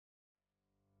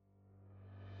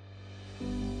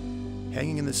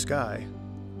Hanging in the sky,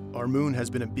 our moon has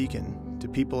been a beacon to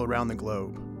people around the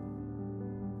globe.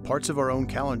 Parts of our own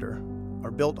calendar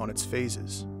are built on its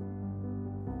phases.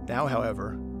 Now,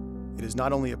 however, it is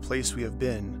not only a place we have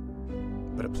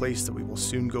been, but a place that we will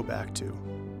soon go back to.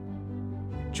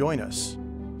 Join us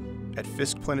at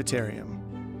Fiske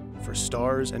Planetarium for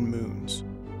Stars and Moons.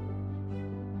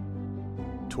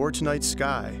 Tour tonight's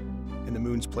sky and the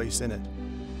moon's place in it.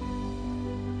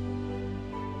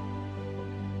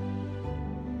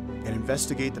 And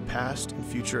investigate the past and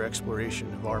future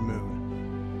exploration of our moon.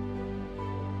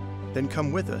 Then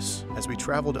come with us as we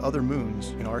travel to other moons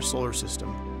in our solar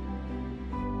system,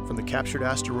 from the captured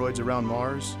asteroids around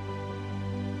Mars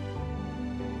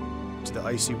to the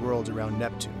icy worlds around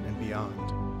Neptune and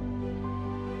beyond.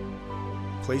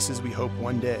 Places we hope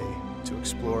one day to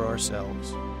explore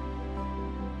ourselves.